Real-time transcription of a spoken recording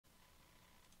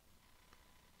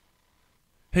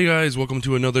Hey guys, welcome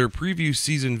to another preview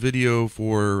season video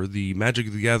for the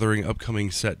Magic the Gathering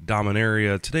upcoming set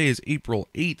Dominaria. Today is April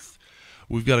 8th.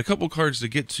 We've got a couple cards to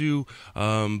get to,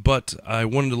 but I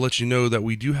wanted to let you know that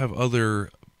we do have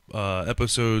other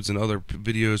episodes and other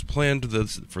videos planned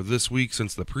for this week,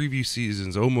 since the preview season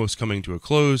is almost coming to a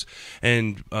close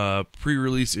and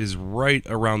pre-release is right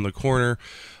around the corner.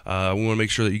 We want to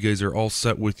make sure that you guys are all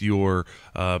set with your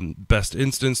best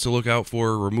instants to look out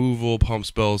for, removal, pump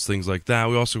spells, things like that.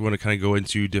 We also want to kind of go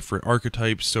into different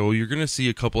archetypes, so you're going to see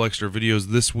a couple extra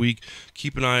videos this week.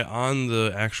 Keep an eye on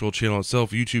the actual channel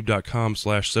itself,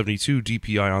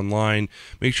 youtube.com/72DPI online.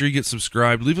 Make sure you get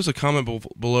subscribed. Leave us a comment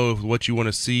below of what you want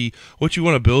to see, what you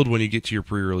want to build when you get to your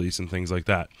pre-release and things like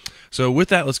that. So with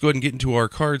that, let's go ahead and get into our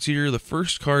cards here. The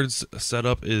first cards set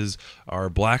up is our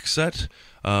black set.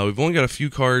 We've only got a few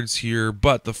cards here,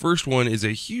 but the first one is a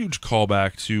huge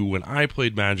callback to when I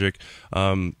played Magic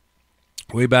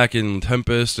way back in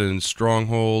Tempest and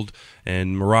Stronghold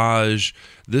and Mirage.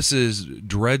 This is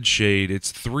Dread Shade.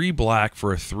 It's 3 black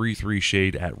for a 3/3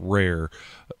 shade at rare,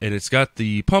 and it's got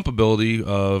the pump ability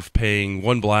of paying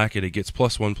 1 black and it gets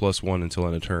 +1/+1 until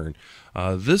end of turn.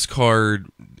 This card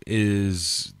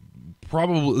is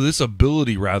probably, this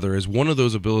ability rather, is one of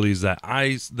those abilities that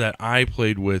I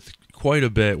played with quite a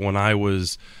bit when I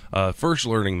was first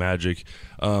learning Magic,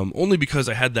 only because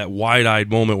I had that wide-eyed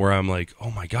moment where I'm like,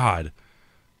 oh my god,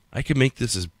 I can make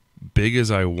this as big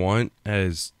as I want,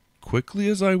 as quickly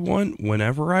as I want,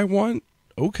 whenever I want.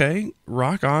 Okay,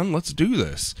 rock on, let's do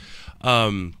this.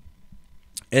 And,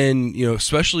 you know,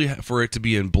 especially for it to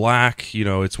be in black, you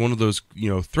know, it's one of those, you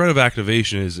know, threat of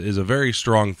activation is a very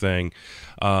strong thing.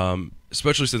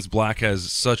 Especially since black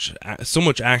has so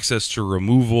much access to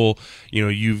removal. You know,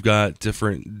 you've got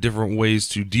different ways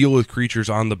to deal with creatures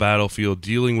on the battlefield,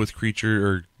 dealing with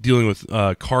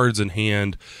cards in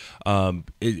hand.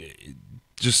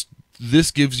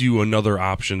 This gives you another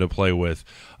option to play with.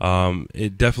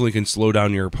 It definitely can slow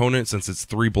down your opponent since it's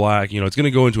 3 black. You know, it's going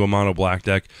to go into a mono black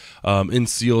deck. In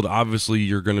sealed, obviously,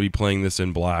 you're going to be playing this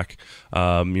in black.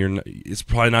 It's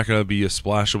probably not going to be a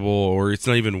splashable, or it's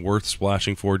not even worth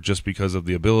splashing for just because of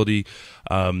the ability.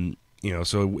 You know,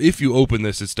 so if you open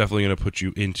this, it's definitely going to put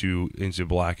you into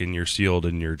black in your sealed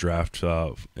in your draft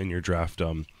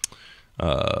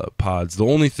pods. The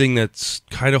only thing that's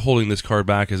kind of holding this card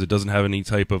back is it doesn't have any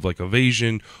type of like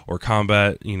evasion or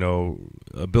combat, you know,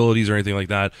 abilities or anything like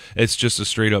that. It's just a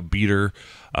straight up beater.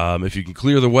 If you can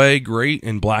clear the way, great,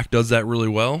 and black does that really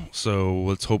well. So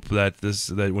let's hope that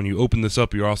when you open this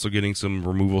up, you're also getting some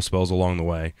removal spells along the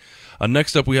way.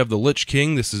 Next up, we have the Lich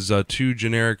King. This is 2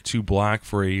 generic, 2 black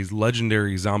for a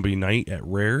legendary zombie knight at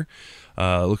rare.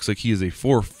 Looks like he is a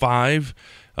 4/5.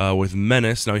 With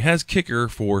Menace. Now he has Kicker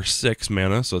for 6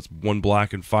 mana, so it's 1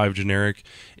 black and 5 generic.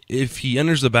 If he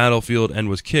enters the battlefield and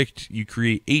was kicked, you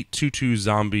create 8 2/2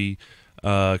 zombie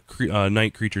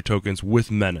night creature tokens with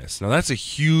Menace. Now that's a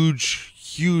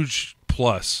huge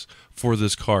plus for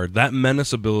this card. That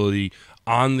Menace ability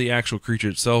on the actual creature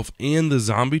itself and the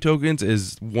zombie tokens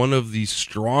is one of the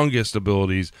strongest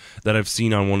abilities that I've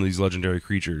seen on one of these legendary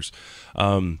creatures.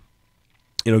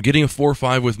 You know, getting a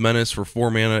 4/5 with Menace for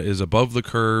 4 mana is above the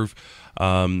curve.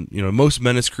 You know, most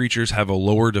Menace creatures have a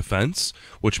lower defense,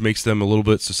 which makes them a little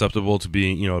bit susceptible to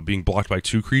being blocked by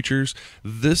 2 creatures.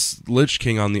 This Lich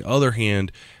King, on the other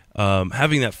hand,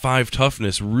 having that 5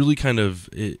 toughness really kind of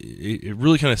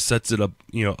sets it up,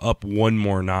 you know, up one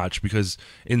more notch, because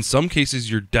in some cases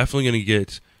you're definitely going to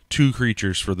get 2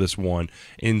 creatures for this one.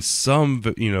 In some,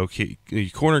 you know,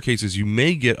 corner cases you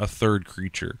may get a 3rd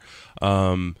creature.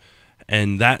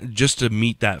 And that just to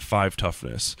meet that 5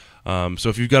 toughness. So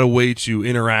if you've got a way to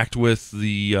interact with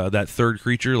the that 3rd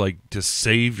creature, like to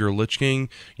save your Lich King,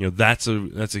 you know, that's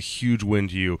a huge win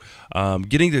to you.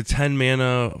 Getting to 10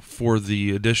 mana for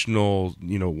the additional,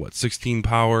 you know, 16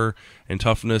 power and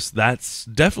toughness, that's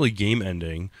definitely game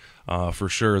ending. For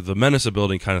sure. The Menace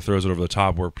ability kind of throws it over the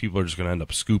top, where people are just going to end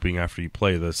up scooping after you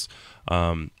play this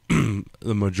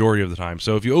the majority of the time.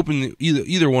 So if you open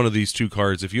either one of these 2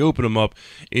 cards, if you open them up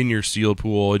in your sealed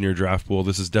pool, in your draft pool,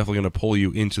 this is definitely going to pull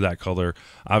you into that color.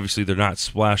 Obviously, they're not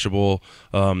splashable,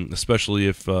 especially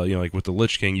if, you know, like with the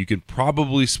Lich King, you could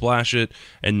probably splash it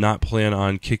and not plan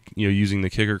on using the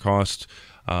kicker cost.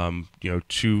 You know,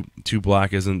 two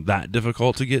black isn't that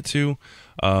difficult to get to.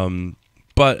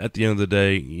 But at the end of the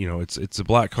day, you know, it's a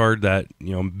black card that,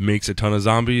 you know, makes a ton of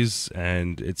zombies,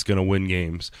 and it's going to win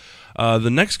games. The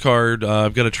next card,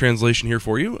 I've got a translation here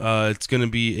for you. It's going to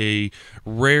be a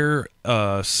rare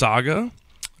saga.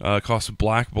 Costs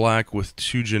black with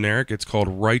 2 generic. It's called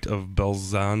Rite of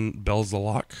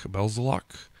Belzalok.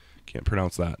 Can't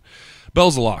pronounce that.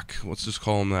 Belzalok. Let's just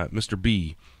call him that. Mr.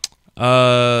 B.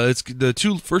 It's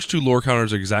the first two lore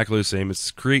counters are exactly the same. It's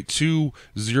create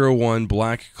 2/0/1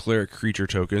 black cleric creature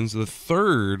tokens. The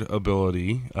third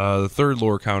ability, the third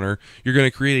lore counter, you're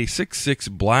going to create a 6/6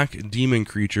 black demon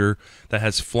creature that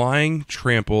has flying,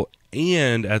 trample,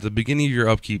 and at the beginning of your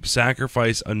upkeep,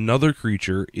 sacrifice another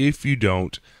creature. If you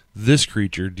don't, this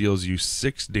creature deals you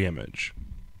 6 damage.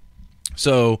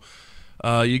 So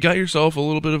you got yourself a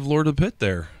little bit of Lord of the Pit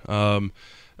there.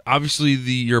 Obviously,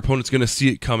 your opponent's going to see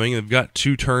it coming. They've got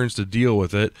 2 turns to deal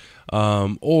with it,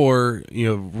 or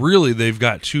really they've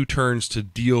got 2 turns to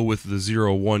deal with the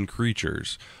 0/1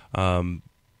 creatures,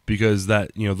 because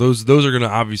that those are going to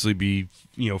obviously be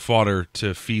fodder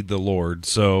to feed the Lord.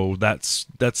 So that's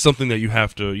something that you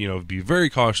have to be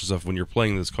very cautious of when you're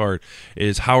playing this card.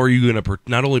 Is how are you going to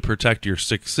not only protect your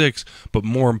 6/6, but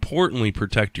more importantly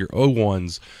protect your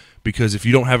 0/1s. Because if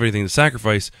you don't have anything to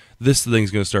sacrifice, this thing's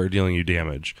going to start dealing you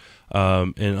damage.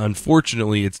 And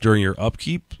unfortunately, it's during your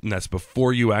upkeep, and that's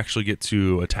before you actually get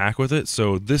to attack with it.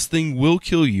 So this thing will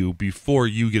kill you before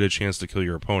you get a chance to kill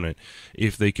your opponent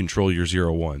if they control your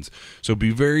 0/1s. So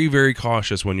be very, very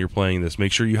cautious when you're playing this.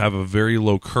 Make sure you have a very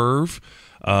low curve,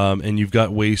 and you've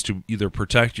got ways to either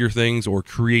protect your things or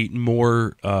create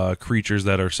more creatures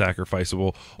that are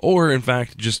sacrificable, or in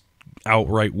fact, just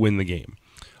outright win the game.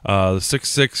 The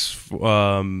 6/6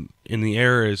 in the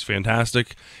air is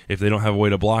fantastic if they don't have a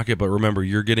way to block it. But remember,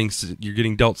 you're getting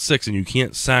dealt 6, and you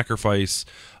can't sacrifice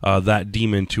that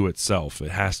demon to itself.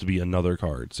 It has to be another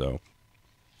card. So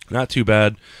not too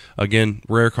bad. Again,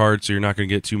 rare card, so you're not going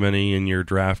to get too many in your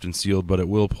draft and sealed, but it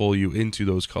will pull you into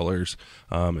those colors,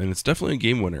 and it's definitely a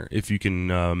game winner if you can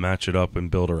match it up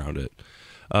and build around it.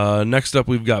 Next up,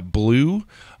 we've got blue.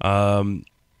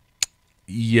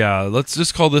 Yeah, let's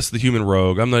just call this the Human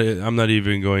Rogue. I'm not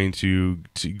even going to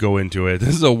go into it.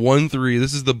 This is a 1/3.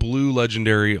 This is the blue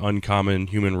legendary uncommon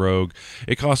Human Rogue.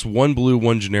 It costs 1 blue,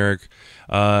 1 generic,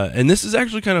 and this is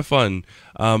actually kind of fun.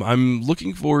 I'm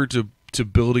looking forward to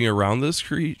building around this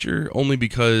creature only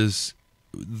because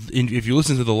if you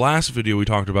listen to the last video we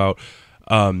talked about,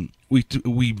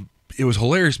 it was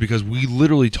hilarious because we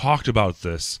literally talked about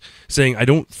this, saying I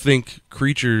don't think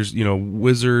creatures,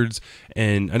 wizards,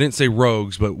 and I didn't say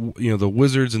rogues, but the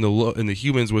wizards and the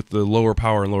humans with the lower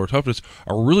power and lower toughness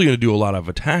are really going to do a lot of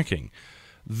attacking.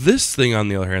 This thing, on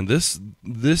the other hand,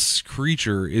 this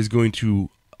creature is going to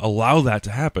allow that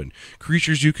to happen.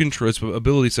 Creatures you control, its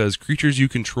ability says, creatures you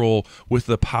control with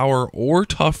the power or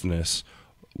toughness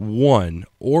 1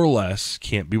 or less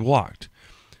can't be blocked.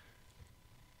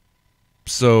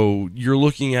 So you're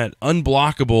looking at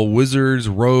unblockable wizards,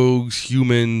 rogues,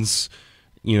 humans.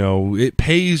 It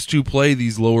pays to play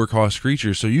these lower cost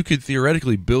creatures. So you could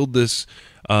theoretically build this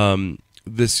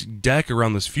deck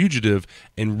around this fugitive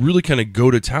and really kind of go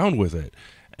to town with it.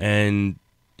 And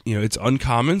it's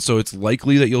uncommon, so it's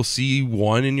likely that you'll see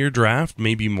 1 in your draft,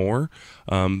 maybe more.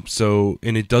 It's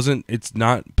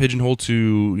not pigeonholed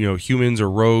to humans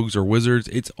or rogues or wizards.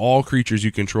 It's all creatures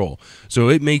you control. So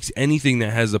it makes anything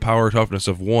that has the power toughness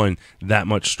of 1 that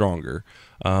much stronger.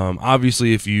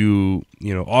 Obviously, if you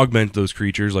augment those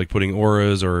creatures, like putting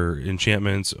auras or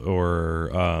enchantments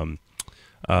or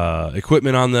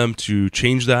equipment on them to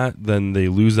change that, then they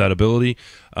lose that ability.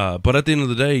 But at the end of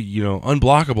the day,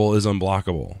 unblockable is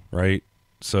unblockable, right?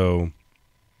 So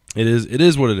it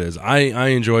is what it is. I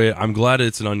enjoy it. I'm glad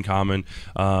it's an uncommon.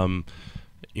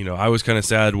 I was kind of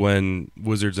sad when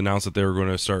Wizards announced that they were going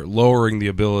to start lowering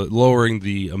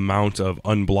the amount of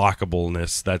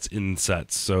unblockableness that's in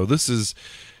sets. So this is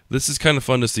kind of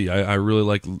fun to see. I really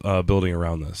like building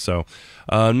around this. So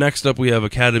next up, we have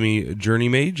Academy Journey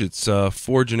Mage. It's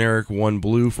 4 generic, 1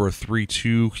 blue for a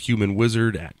 3/2 human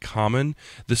wizard at common.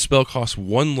 This spell costs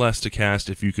 1 less to cast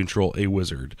if you control a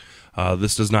wizard.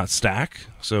 This does not stack,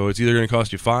 so it's either going to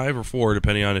cost you 5 or 4,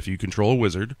 depending on if you control a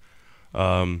wizard.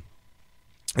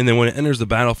 And then when it enters the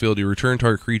battlefield, you return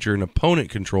target creature an opponent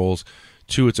controls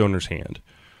to its owner's hand.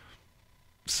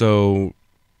 So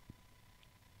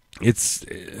it's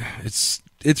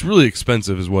really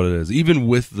expensive is what it is. Even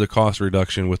with the cost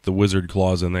reduction with the wizard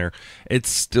clause in there, it's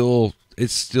still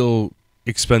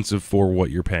expensive for what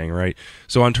you're paying, right?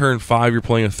 So on turn 5 you're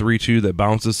playing a 3/2 that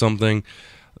bounces something.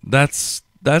 That's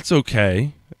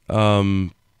okay.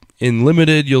 In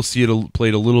limited, you'll see it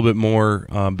played a little bit more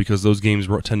because those games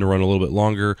tend to run a little bit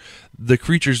longer. The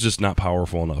creature's just not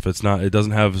powerful enough. It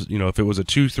doesn't have, if it was a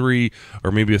 2/3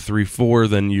 or maybe a 3/4,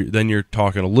 then you're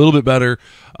talking a little bit better.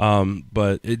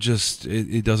 But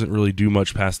it doesn't really do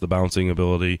much past the bouncing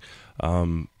ability.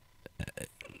 There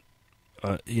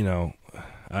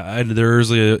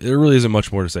really isn't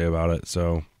much more to say about it.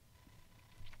 So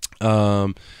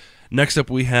Um, Next up,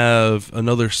 we have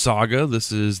another saga.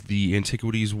 This is the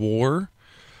Antiquities War.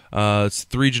 It's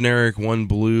 3 generic, 1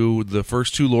 blue. The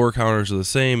first 2 lore counters are the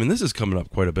same, and this is coming up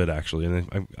quite a bit, actually.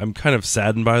 And I'm kind of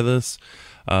saddened by this.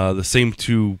 The same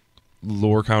 2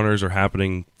 lore counters are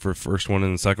happening for first one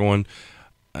and the second one.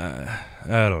 I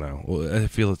don't know. I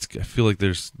feel like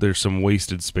there's some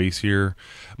wasted space here.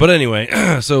 But anyway,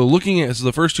 so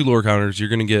the first 2 lore counters, you're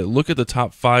going to look at the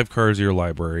top 5 cards of your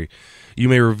library. You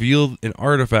may reveal an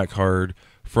artifact card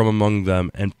from among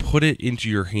them and put it into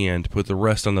your hand. Put the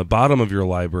rest on the bottom of your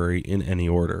library in any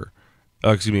order.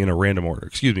 In a random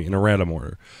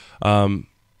order.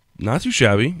 Not too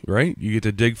shabby, right? You get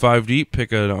to dig 5 deep,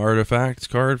 pick an artifact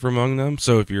card from among them.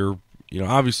 So if you're,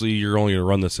 obviously you're only going to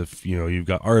run this if, you've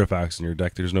got artifacts in your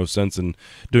deck. There's no sense in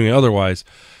doing it otherwise.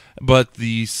 But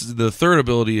the third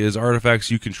ability is artifacts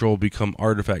you control become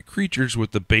artifact creatures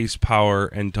with the base power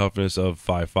and toughness of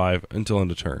 5/5 until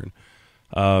end of turn.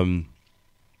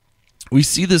 We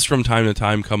see this from time to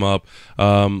time come up,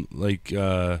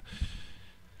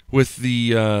 with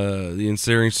the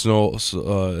ensnaring soul. Was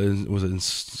it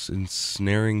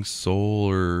ensnaring soul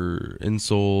or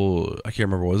insole? I can't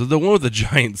remember. Was it the one with the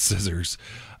giant scissors?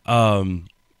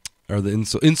 Or the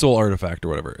insole artifact or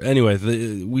whatever. Anyway,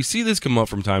 we see this come up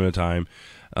from time to time.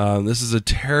 This is a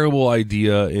terrible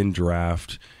idea in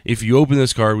draft. If you open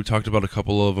this card, we talked about a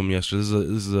couple of them yesterday.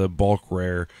 This is a bulk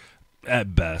rare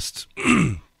at best,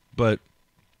 but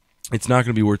it's not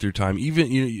going to be worth your time. Even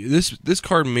this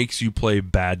card makes you play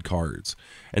bad cards,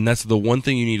 and that's the one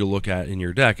thing you need to look at in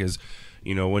your deck is,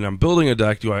 when I'm building a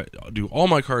deck, do all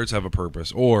my cards have a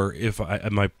purpose, or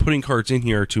am I putting cards in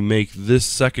here to make this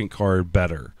second card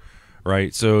better?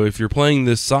 Right, so if you're playing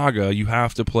this saga, you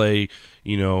have to play,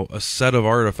 a set of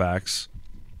artifacts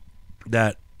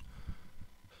that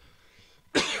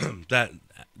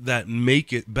that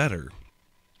make it better.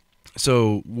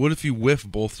 So what if you whiff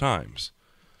both times?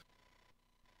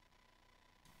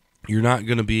 You're not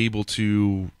going to be able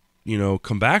to,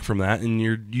 come back from that, and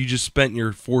you just spent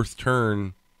your 4th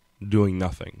turn doing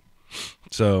nothing.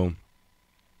 So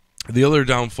the other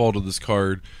downfall to this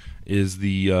card is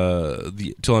the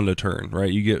till end of turn,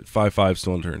 right? You get 5/5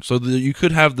 till end of turn. So you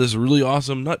could have this really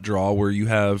awesome nut draw where you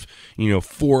have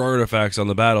 4 artifacts on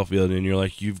the battlefield, and you're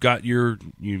like you've got your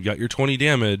 20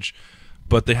 damage,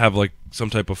 but they have like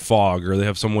some type of fog, or they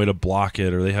have some way to block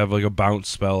it, or they have like a bounce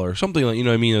spell or something, like what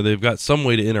I mean, or they've got some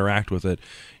way to interact with it.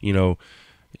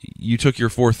 You took your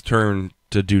 4th turn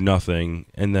to do nothing,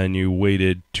 and then you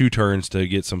waited 2 turns to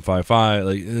get some 5/5.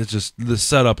 Like, it's just, the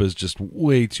setup is just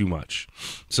way too much.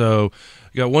 So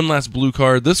you got one last blue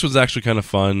card. This was actually kind of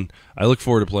fun. I look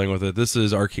forward to playing with it. This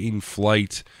is Arcane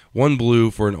Flight. 1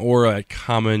 blue for an aura at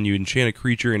common. You enchant a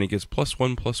creature and it gets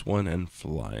 +1/+1 and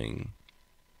flying.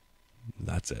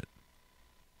 That's it.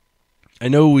 I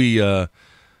know we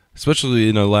especially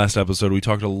in the last episode, we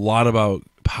talked a lot about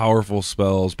powerful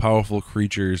spells, powerful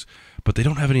creatures, but they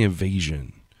don't have any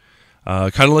evasion.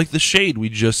 Kind of like the Shade we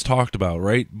just talked about,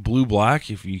 right? Blue-black,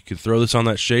 if you could throw this on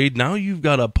that Shade, now you've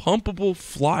got a pumpable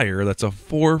flyer that's a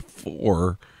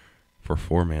 4/4 for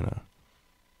 4 mana.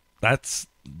 That's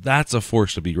a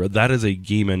force to beat. Right? That is a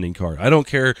game-ending card. I don't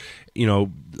care. A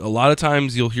lot of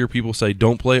times you'll hear people say,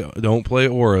 don't play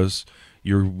auras.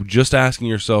 You're just asking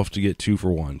yourself to get 2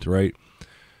 for 1, right?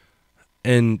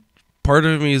 And part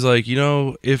of me is like,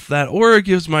 if that aura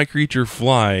gives my creature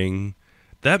flying,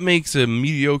 that makes a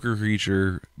mediocre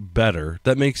creature better.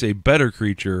 That makes a better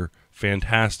creature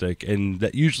fantastic, and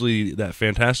that usually that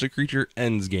fantastic creature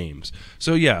ends games.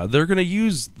 So yeah, they're going to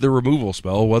use the removal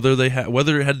spell whether it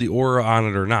had the aura on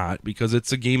it or not, because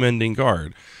it's a game-ending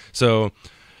card. So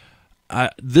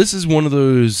this is one of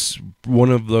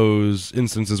those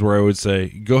instances where I would say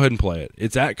go ahead and play it.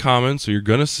 It's at common, so you're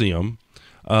going to see them.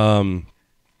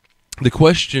 The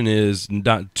question is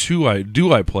not do I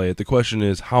play it? The question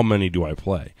is how many do I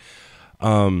play?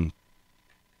 I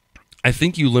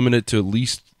think you limit it to at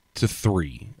least to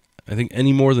 3. I think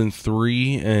any more than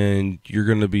 3, and you're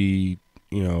going to be,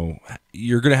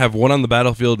 you're going to have 1 on the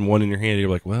battlefield and 1 in your hand. You're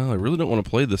like, well, I really don't want to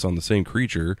play this on the same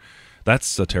creature.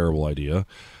 That's a terrible idea.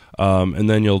 And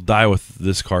then you'll die with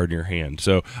this card in your hand.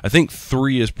 So I think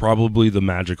 3 is probably the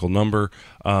magical number.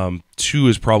 2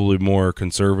 is probably more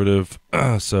conservative.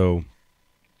 So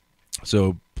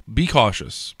be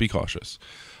cautious. Be cautious.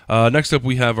 Next up,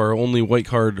 we have our only white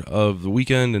card of the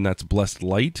weekend, and that's Blessed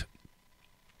Light.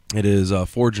 It is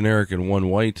 4 generic and 1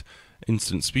 white.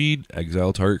 Instant speed,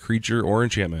 exile target creature or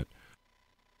enchantment.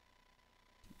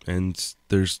 And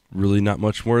there's really not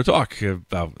much more to talk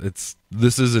about. This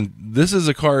is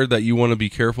a card that you want to be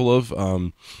careful of.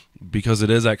 because it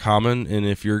is at common, and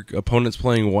if your opponent's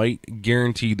playing white,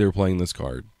 guaranteed they're playing this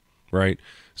card, right?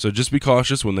 So just be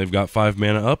cautious when they've got 5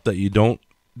 mana up that you don't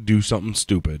do something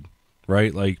stupid,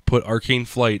 right? Like put Arcane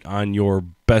Flight on your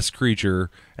best creature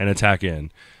and attack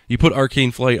in. You put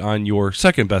Arcane Flight on your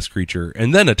second best creature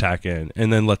and then attack in,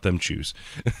 and then let them choose.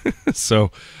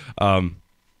 So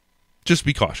just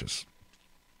be cautious.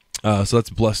 So that's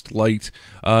Blessed Light.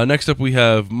 Next up we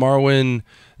have Marwyn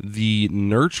the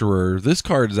Nurturer. This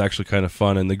card is actually kind of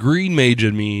fun, and the green mage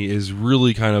in me is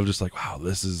really kind of just like, wow,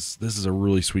 this is a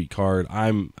really sweet card.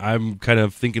 I'm kind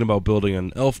of thinking about building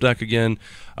an elf deck again.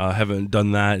 Haven't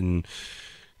done that in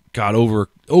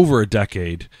over a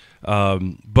decade.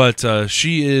 But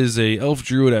she is a elf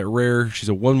druid at rare. She's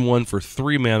a 1/1 for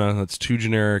 3 mana. That's 2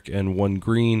 generic and 1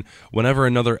 green. Whenever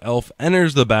another elf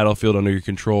enters the battlefield under your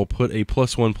control, put a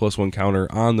 +1/+1 counter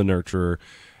on the Nurturer.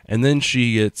 And then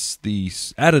she gets the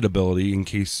added ability, in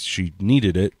case she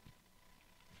needed it,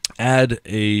 add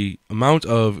a amount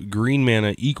of green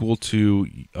mana equal to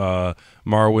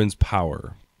Marwyn's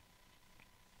power.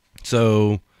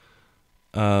 So,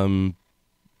 I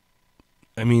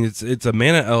mean, it's a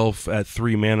mana elf at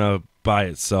 3 mana by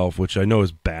itself, which I know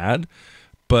is bad,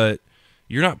 but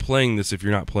you're not playing this if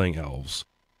you're not playing elves.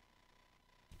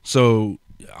 So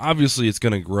obviously it's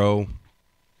going to grow.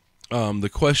 The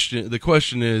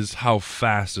question is how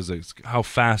fast is it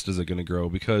going to grow?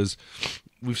 Because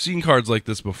we've seen cards like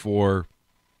this before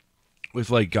with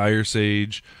like Gyre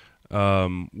Sage,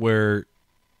 where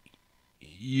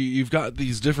you've got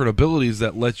these different abilities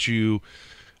that let you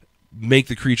make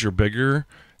the creature bigger,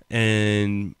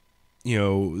 and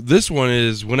this one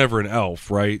is whenever an elf,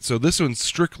 right? So this one's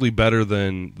strictly better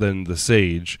than the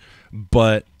Sage,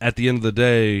 but at the end of the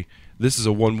day, this is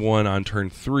a 1/1 on turn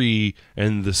 3,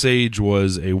 and the Sage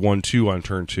was a 1/2 on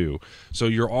turn 2. So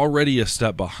you're already a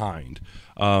step behind.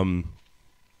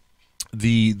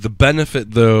 The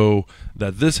benefit, though,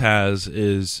 that this has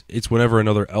is it's whenever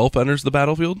another elf enters the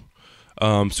battlefield.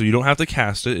 So you don't have to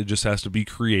cast it; it just has to be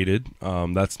created.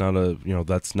 That's not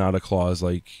a clause,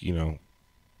 like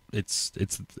it's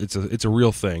a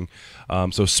real thing.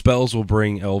 So spells will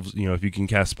bring elves. If you can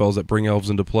cast spells that bring elves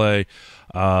into play.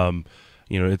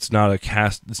 It's not a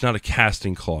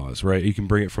casting clause, right? You can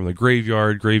bring it from the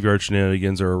graveyard. Graveyard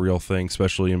shenanigans are a real thing,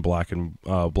 especially in black and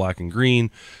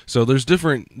green. So there's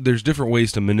different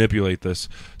ways to manipulate this.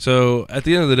 So at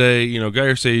the end of the day,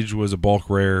 Gyre Sage was a bulk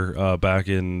rare back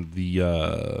in the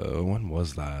when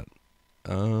was that?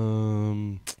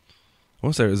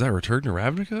 Is that Return to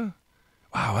Ravnica?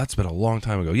 Wow, that's been a long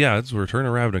time ago. Yeah, it's Return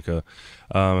to Ravnica.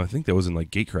 I think that was in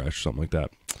like Gatecrash or something like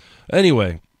that.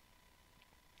 Anyway.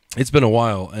 It's been a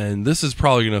while, and this is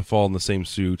probably going to fall in the same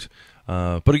suit.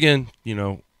 But again,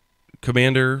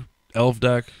 Commander, Elf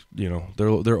deck,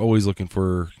 they're always looking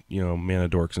for, mana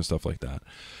dorks and stuff like that.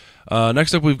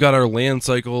 Next up, we've got our land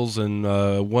cycles, and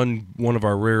one of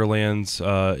our rare lands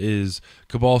is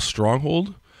Cabal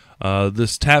Stronghold.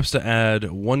 This taps to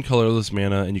add 1 colorless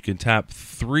mana, and you can tap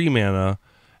 3 mana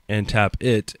and tap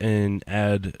it, and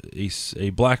add a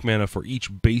black mana for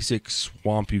each basic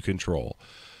swamp you control.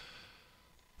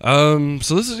 So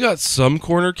this has got some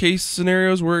corner case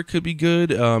scenarios where it could be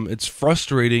good. It's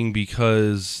frustrating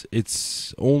because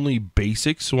it's only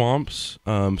basic swamps.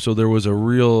 So there was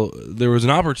an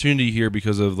opportunity here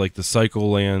because of like the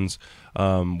cycle lands,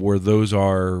 where those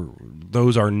are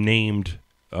named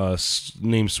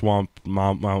swamp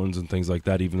mountains and things like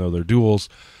that, even though they're duals.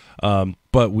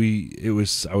 But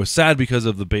I was sad because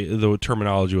of the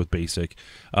terminology with basic.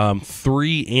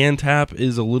 3 and tap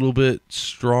is a little bit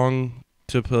strong.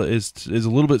 Is a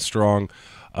little bit strong.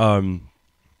 I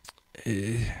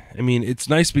mean, it's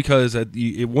nice because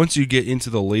once you get into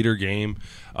the later game,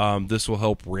 this will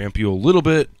help ramp you a little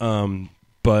bit.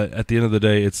 But at the end of the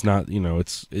day, it's not.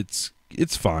 It's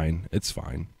fine. It's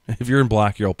fine. If you're in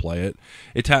black, you'll play it.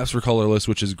 It taps for colorless,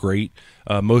 which is great.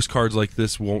 Most cards like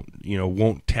this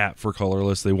won't tap for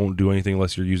colorless. They won't do anything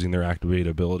unless you're using their activate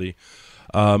ability.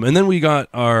 And then we got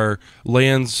our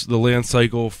lands, the land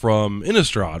cycle from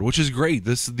Innistrad, which is great.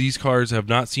 These cards have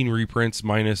not seen reprints,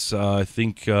 minus I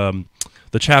think the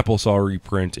Chapel saw a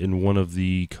reprint in one of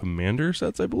the Commander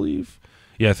sets, I believe.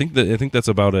 Yeah, I think that's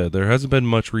about it. There hasn't been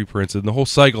much reprints, and the whole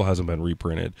cycle hasn't been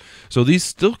reprinted. So these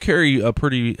still carry a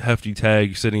pretty hefty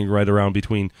tag, sitting right around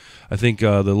between. I think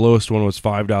the lowest one was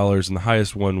 $5, and the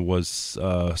highest one was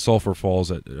Sulphur Falls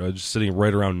at just sitting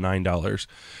right around $9.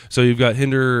 So you've got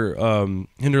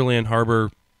Hinterland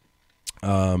Harbor.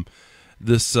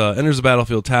 This enters the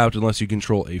battlefield tapped unless you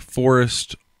control a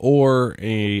forest or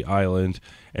a island,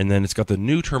 and then it's got the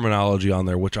new terminology on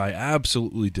there, which I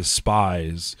absolutely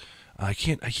despise. I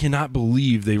cannot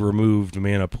believe they removed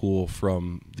Mana Pool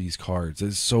from these cards.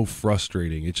 It's so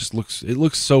frustrating. It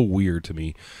looks so weird to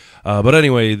me. But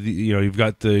anyway, you've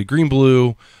got the green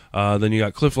blue. Then you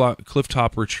got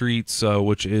Clifftop Retreats,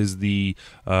 which is the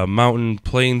Mountain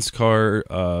Plains card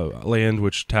land,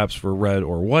 which taps for red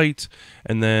or white.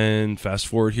 And then fast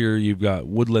forward here, you've got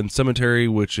Woodland Cemetery,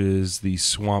 which is the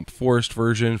Swamp Forest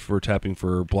version for tapping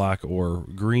for black or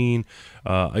green.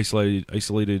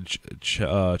 Isolated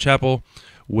Chapel,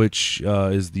 which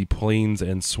is the Plains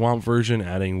and Swamp version,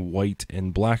 adding white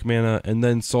and black mana. And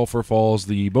then Sulphur Falls,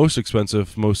 the most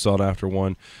expensive, most sought after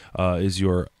one, is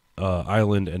your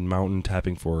Island and Mountain,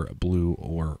 tapping for blue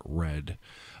or red.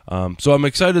 So I'm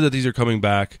excited that these are coming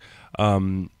back.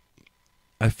 I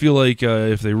feel like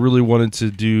if they really wanted to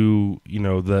do,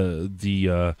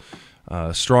 the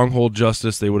Stronghold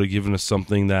justice, they would have given us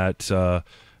something that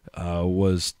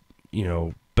was,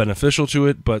 beneficial to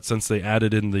it. But since they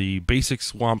added in the basic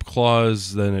swamp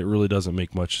clause, then it really doesn't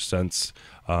make much sense.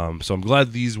 So I'm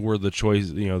glad these were the choice,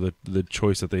 the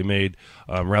choice that they made,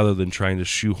 rather than trying to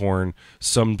shoehorn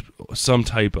some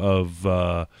type of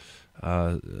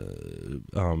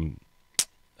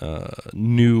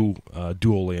new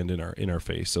dual land in our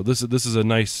face. So this is a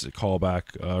nice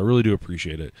callback. I really do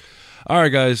appreciate it. All right,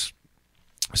 guys.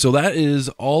 So that is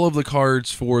all of the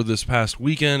cards for this past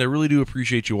weekend. I really do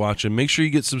appreciate you watching. Make sure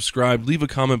you get subscribed. Leave a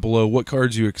comment below what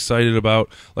cards you're excited about.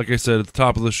 Like I said at the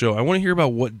top of the show, I want to hear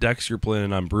about what decks you're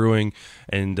planning on brewing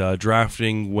and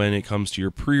drafting when it comes to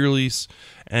your pre-release.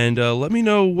 And let me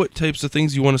know what types of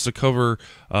things you want us to cover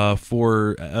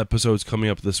for episodes coming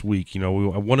up this week. I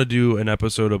want to do an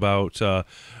episode about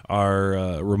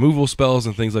our removal spells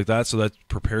and things like that, so that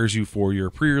prepares you for your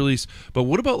pre-release. But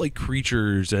what about like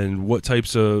creatures and what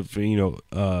types of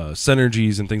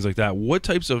synergies and things like that? What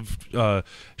types of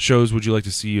shows would you like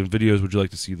to see and videos would you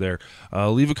like to see there?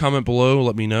 Leave a comment below.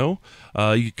 Let me know.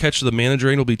 You catch the Mana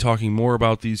Drain. We'll be talking more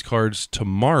about these cards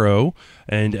tomorrow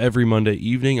and every Monday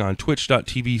evening on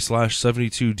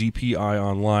twitch.tv/72DPI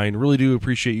online. Really do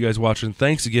appreciate you guys watching.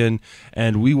 Thanks again,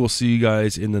 and we will see you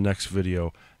guys in the next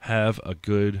video. Have a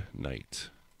good night.